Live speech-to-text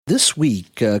This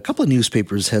week, a couple of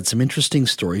newspapers had some interesting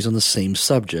stories on the same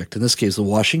subject. In this case, the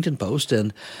Washington Post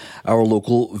and our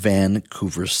local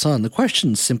Vancouver Sun. The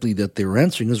question simply that they were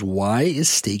answering is, why is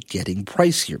steak getting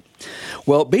pricier?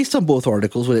 Well, based on both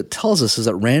articles, what it tells us is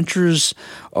that ranchers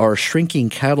are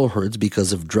shrinking cattle herds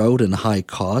because of drought and high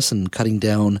costs and cutting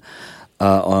down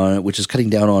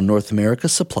on North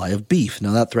America's supply of beef.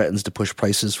 Now, that threatens to push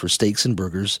prices for steaks and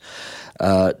burgers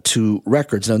to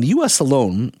records. Now, in the U.S.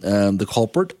 alone, the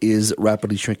culprit is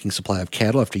rapidly shrinking supply of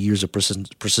cattle after years of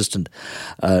persistent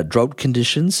drought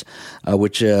conditions,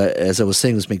 which, as I was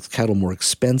saying, this makes cattle more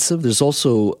expensive. There's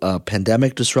also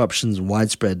pandemic disruptions and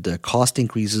widespread cost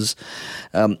increases.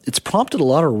 It's prompted a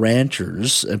lot of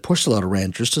ranchers and pushed a lot of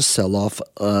ranchers to sell off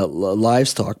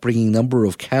livestock, bringing the number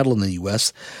of cattle in the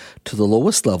U.S. to the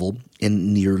lowest level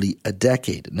in nearly a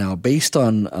decade. Now, based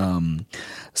on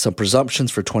some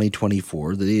presumptions for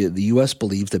 2024, the U.S.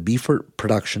 believes that beef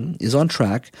production is on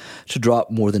track to drop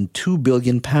more than 2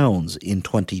 billion pounds in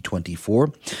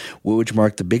 2024, which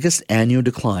marked the biggest annual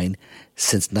decline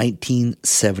since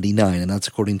 1979, and that's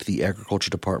according to the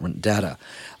Agriculture Department data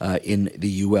in the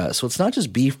U.S. So it's not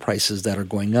just beef prices that are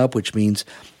going up, which means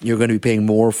you're going to be paying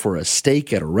more for a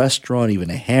steak at a restaurant,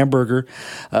 even a hamburger,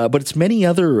 but it's many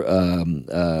other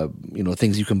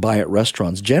things you can buy at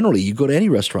restaurants. Generally, you go to any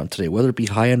restaurant today, whether it be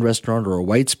high-end restaurant or a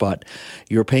white spot,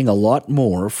 you're paying a lot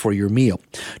more for your meal.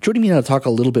 Joining me now to talk a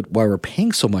little bit why we're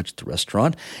paying so much at the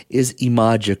restaurant is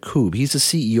Imad Yaqub. He's the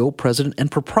CEO, president, and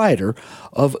proprietor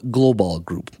of Global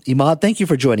Group. Imad, thank you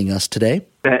for joining us today.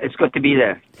 It's good to be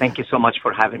there. Thank you so much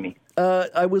for having me.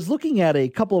 I was looking at a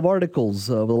couple of articles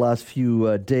over the last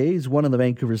few days, one in the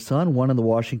Vancouver Sun, one in the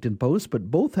Washington Post, but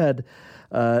both had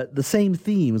the same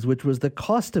themes, which was the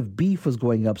cost of beef was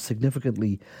going up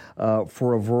significantly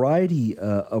for a variety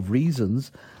of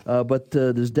reasons, but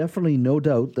there's definitely no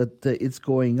doubt that it's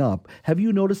going up. Have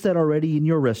you noticed that already in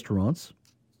your restaurants?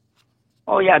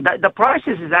 Oh, yeah. The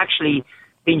prices has actually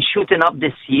been shooting up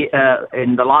this year,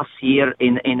 in the last year,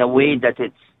 in a way that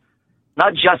it's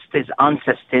not just is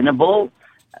unsustainable,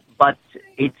 but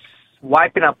it's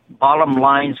wiping up bottom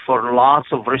lines for lots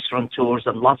of restaurateurs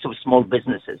and lots of small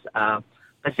businesses.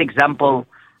 As example,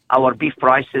 our beef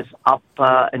prices up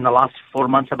in the last 4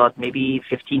 months about maybe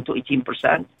 15 to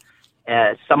 18%.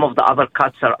 Some of the other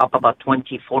cuts are up about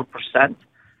 24%.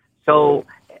 So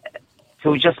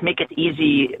to just make it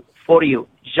easy for you,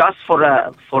 just for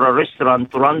a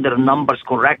restaurant to run their numbers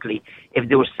correctly, if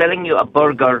they were selling you a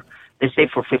burger, let's say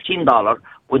for $15,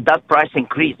 with that price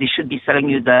increase, they should be selling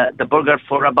you the burger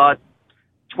for about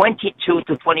 $22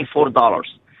 to $24.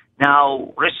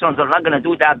 Now, restaurants are not going to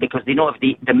do that because they know if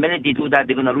the minute they do that,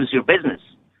 they're going to lose your business.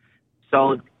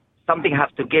 So something has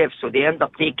to give. So they end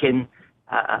up taking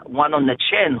one on the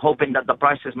chin, hoping that the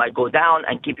prices might go down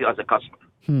and keep you as a customer.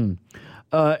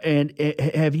 And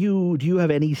do you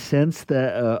have any sense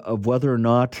that of whether or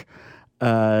not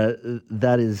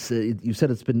that is? You said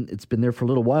it's been there for a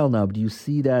little while now. But do you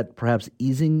see that perhaps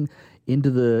easing into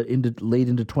late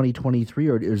into 2023,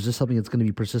 or is this something that's going to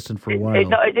be persistent for a while?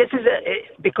 No, this is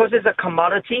because it's a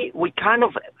commodity. We kind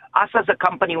of, us as a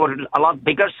company, we're a lot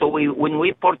bigger. So when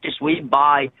we purchase, we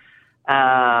buy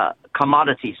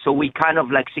commodities. So we kind of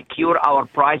like secure our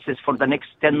prices for the next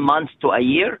 10 months to a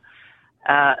year.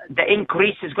 The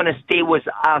increase is going to stay with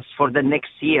us for the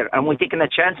next year. And we're taking a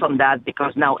chance on that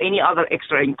because now any other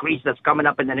extra increase that's coming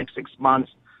up in the next 6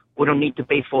 months, we don't need to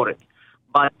pay for it.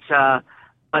 But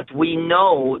we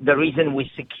know the reason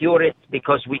we secure it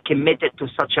because we committed to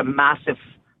such a massive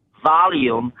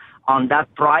volume on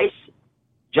that price,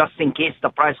 just in case the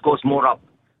price goes more up.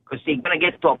 Because you're going to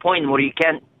get to a point where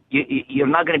you're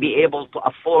not going to be able to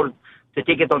afford to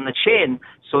take it on the chin.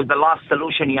 So the last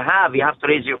solution you have to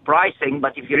raise your pricing.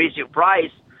 But if you raise your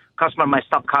price, customer might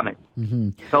stop coming.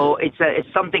 Mm-hmm. So it's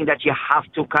something that you have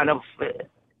to kind of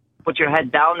put your head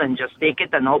down and just take it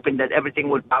and hoping that everything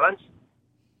will balance.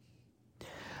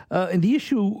 And the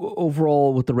issue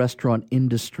overall with the restaurant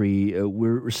industry,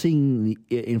 we're seeing the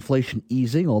inflation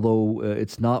easing, although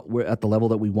it's not at the level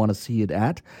that we want to see it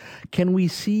at. Can we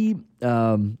see,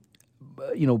 prices?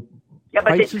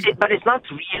 But it's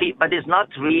not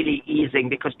really easing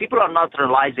because people are not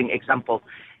realizing. Example,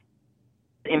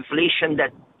 inflation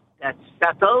that's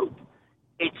settled,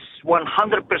 it's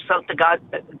 100%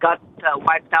 got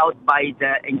wiped out by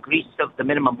the increase of the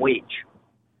minimum wage,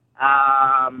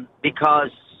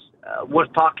 because we're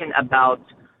talking about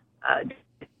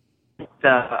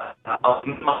the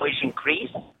minimum wage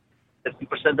increase,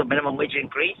 50% of minimum wage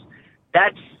increase.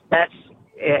 That's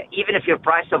even if your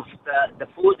price of the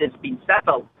food has been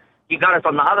settled, you got it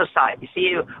on the other side. You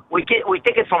see, we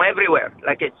take it from everywhere.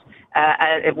 Like it's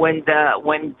when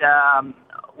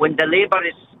when the labor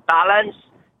is balanced,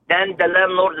 then the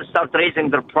landlords start raising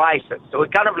their prices. So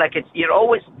it kind of like you're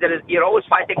always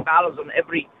fighting battles on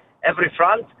every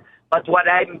front. But what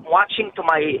I'm watching to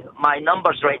my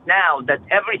numbers right now, that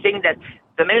everything that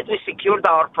the minute we secured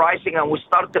our pricing and we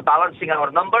started balancing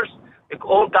our numbers, it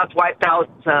all got wiped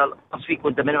out last week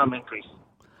with the minimum increase.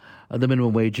 The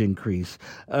minimum wage increase.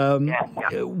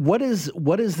 What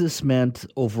is this meant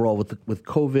overall with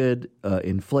COVID,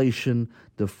 inflation,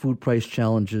 the food price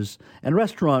challenges, and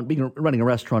running a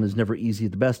restaurant is never easy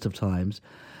at the best of times.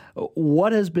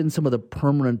 What has been some of the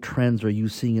permanent trends are you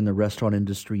seeing in the restaurant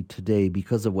industry today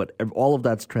because of what all of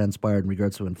that's transpired in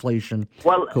regards to inflation,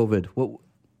 COVID?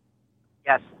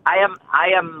 Yes, I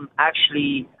am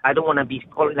actually, I don't want to be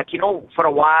calling, for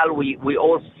a while we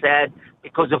all said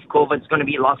because of COVID it's going to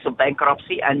be lots of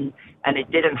bankruptcy, and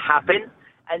it didn't happen.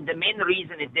 And the main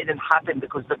reason it didn't happen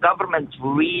because the government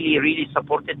really, really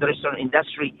supported the restaurant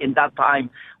industry in that time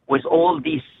with all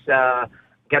these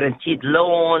guaranteed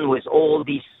loan, with all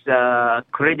these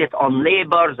credit on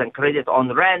labors and credit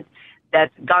on rent that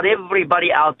got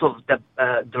everybody out of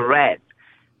the red.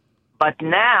 But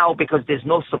now, because there's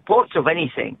no support of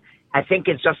anything, I think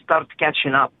it just starts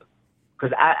catching up.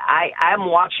 Because I'm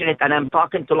watching it and I'm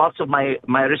talking to lots of my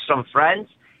restaurant friends,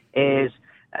 is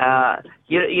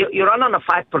you run on a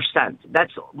 5%.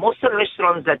 That's most of the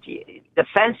restaurants the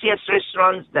fanciest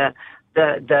restaurants, the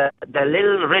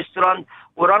little restaurant,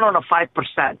 we run on a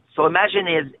 5%. So imagine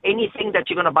is anything that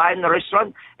you're going to buy in the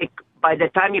restaurant, by the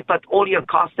time you put all your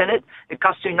cost in it, it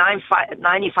costs you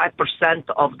 95%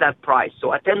 of that price.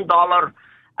 So a $10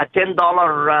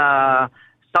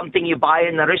 something you buy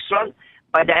in the restaurant,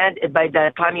 by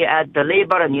the time you add the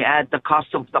labor and you add the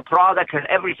cost of the product and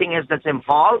everything that's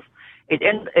involved, it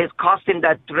is costing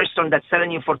that restaurant that's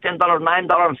selling you for $10,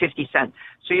 $9.50.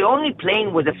 So you're only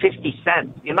playing with 50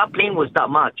 cents. You're not playing with that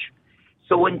much.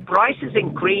 So when prices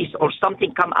increase or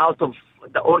something come out of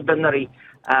the ordinary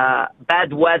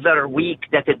bad weather week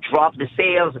that it dropped the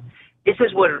sales, this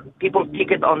is where people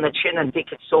take it on the chin and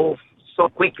take it so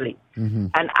quickly. Mm-hmm.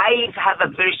 And I have a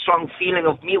very strong feeling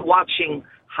of me watching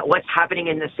what's happening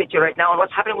in the city right now and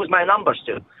what's happening with my numbers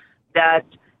too, that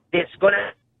it's going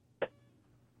to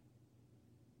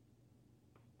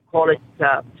call it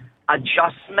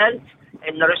adjustment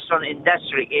in the restaurant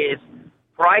industry is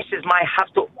prices might have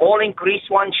to all increase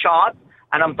one shot,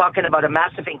 and I'm talking about a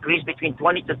massive increase between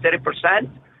 20 to 30%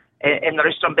 in the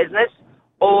restaurant business,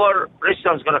 or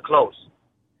restaurants going to close.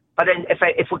 But then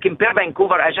if we compare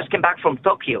Vancouver, I just came back from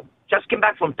Tokyo.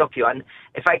 And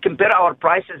if I compare our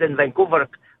prices in Vancouver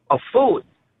of food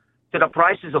to the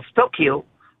prices of Tokyo,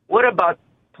 we're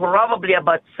probably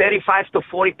about 35 to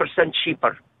 40%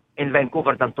 cheaper in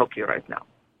Vancouver than Tokyo right now.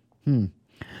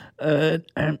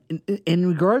 In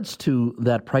regards to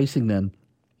that pricing then,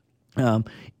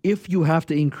 if you have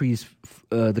to increase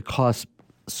the cost,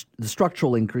 the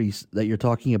structural increase that you're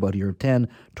talking about here, 10,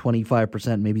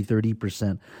 25%, maybe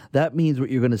 30%, that means what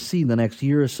you're going to see in the next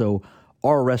year or so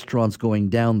are restaurants going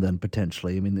down then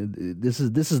potentially. I mean, this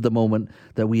is the moment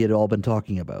that we had all been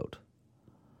talking about.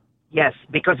 Yes,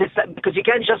 because you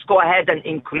can't just go ahead and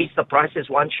increase the prices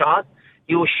one shot.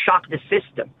 You will shock the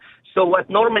system. So what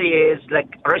normally is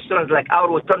like restaurants like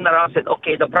ours would turn around and say,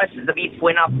 okay, the prices of beef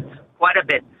went up quite a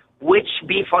bit. Which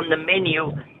beef on the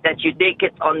menu that you take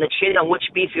it on the chin and which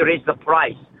beef you raise the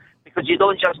price? Because you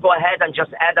don't just go ahead and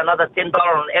just add another $10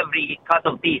 on every cut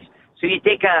of beef. So you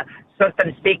take a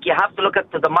certain steak, you have to look at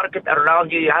the market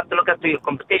around you, you have to look at your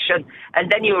competition,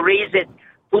 and then you raise it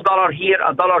 $2 here,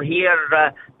 $1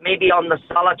 here, maybe on the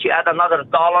salad you add another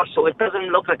 $1, so it doesn't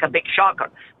look like a big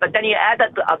shocker. But then you add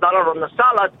 $1 on the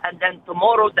salad, and then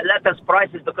tomorrow the lettuce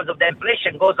prices, because of the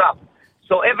inflation, goes up.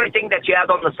 So everything that you add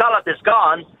on the salad is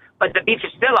gone, but the beef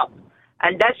is still up.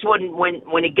 And that's when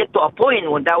you get to a point,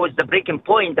 when that was the breaking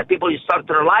point, that people start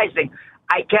realizing,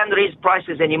 I can't raise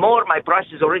prices anymore. My price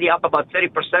is already up about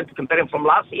 30% comparing from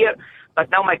last year, but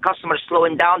now my customers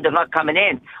slowing down, they're not coming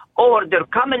in. Or they're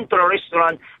coming to a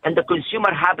restaurant and the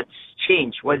consumer habits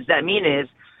change. What does that mean is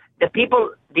the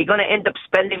people, they're going to end up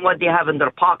spending what they have in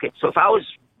their pocket. So if I was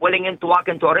willing to walk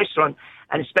into a restaurant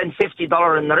and spend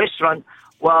 $50 in the restaurant,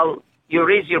 well, you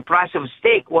raise your price of a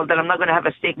steak, well, then I'm not going to have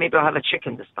a steak. Maybe I'll have a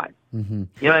chicken this time. Mm-hmm.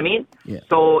 You know what I mean? Yeah.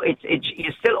 So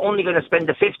you're still only going to spend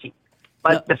the 50.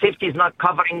 But the 50 is not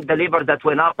covering the labor that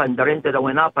went up and the rent that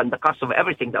went up and the cost of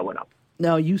everything that went up.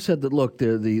 Now, you said that, look,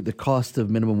 the cost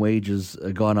of minimum wage has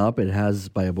gone up. It has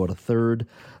by about a third,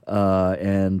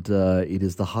 and it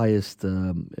is the highest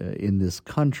in this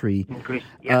country.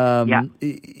 Yeah.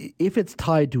 If it's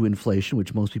tied to inflation,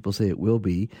 which most people say it will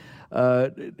be,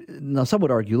 Now, some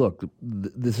would argue, look,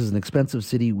 this is an expensive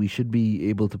city. We should be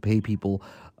able to pay people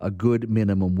a good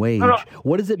minimum wage. No.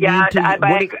 What does it mean to you? I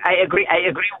agree.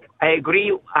 I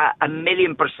agree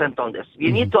 1,000,000% on this.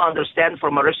 You need to understand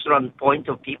from a restaurant point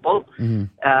of people,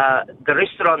 the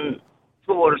restaurant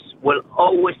tours will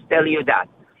always tell you that.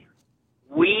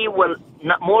 We will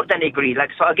not more than agree.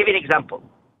 Like, so I'll give you an example.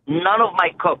 None of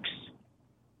my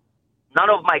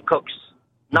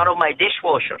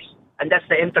dishwashers, and that's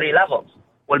the entry levels,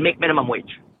 will make minimum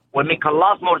wage. Will make a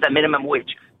lot more than minimum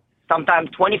wage. Sometimes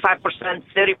 25%,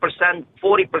 30%,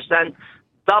 40%,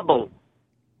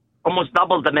 almost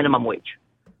double the minimum wage.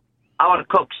 Our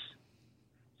cooks.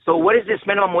 So where is this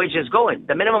minimum wage is going?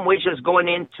 The minimum wage is going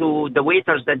into the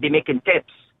waiters that they making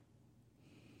tips,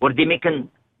 where they making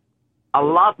a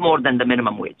lot more than the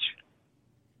minimum wage.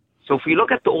 So if you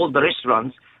look at all the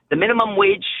restaurants, the minimum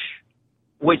wage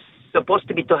was supposed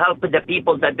to be to help the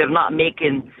people that they're not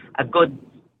making a good,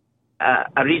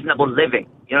 a reasonable living.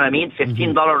 You know what I mean?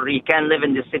 $15, you can't live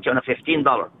in this city on a $15.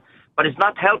 But it's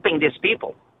not helping these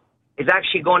people. It's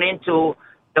actually going into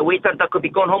the waiter that could be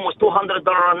going home with $200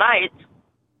 a night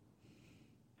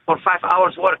for 5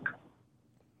 hours work.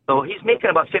 So he's making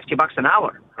about $50 an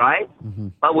hour, right?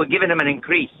 But we're giving him an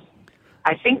increase.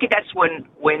 I think that's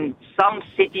when some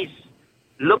cities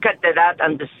look at that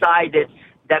and decided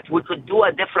that we could do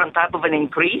a different type of an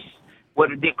increase, where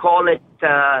they call it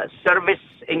service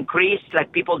increase,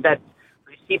 like people that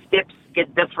receive tips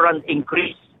get different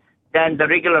increase than the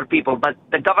regular people. But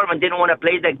the government didn't want to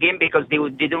play that game because they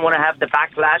didn't want to have the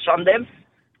backlash on them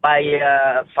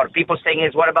for people saying,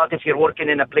 is what about if you're working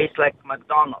in a place like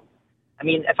McDonald's? I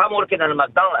mean, if I'm working at a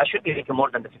McDonald's, I should be making more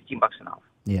than the $15 an hour.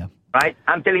 Yeah. Right?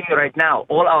 I'm telling you right now,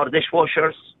 all our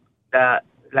dishwashers,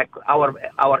 like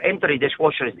our entry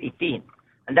dishwasher is 18,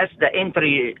 and that's the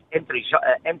entry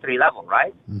level,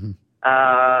 right?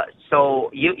 So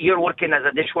you're working as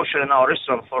a dishwasher in our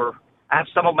restaurant I have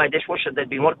some of my dishwashers that have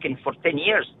been working for 10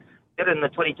 years. They're in the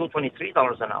 $22,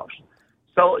 $23 an hour.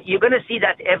 So you're going to see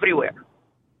that everywhere.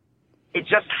 It's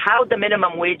just how the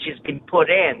minimum wage has been put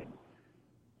in.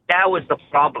 That was the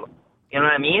problem. You know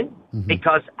what I mean?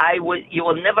 Because you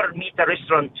will never meet a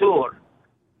restaurateur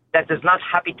that is not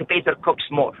happy to pay their cooks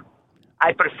more.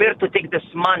 I prefer to take this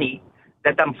money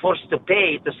that I'm forced to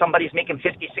pay to somebody who's making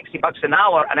 $50, $60 an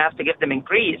hour, and I have to give them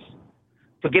increase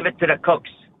to give it to the cooks,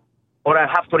 or I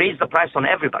have to raise the price on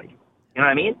everybody. You know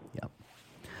what I mean?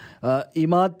 Yeah.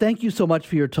 Imad, thank you so much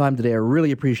for your time today. I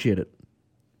really appreciate it.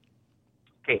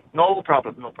 Okay, no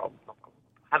problem.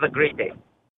 Have a great day.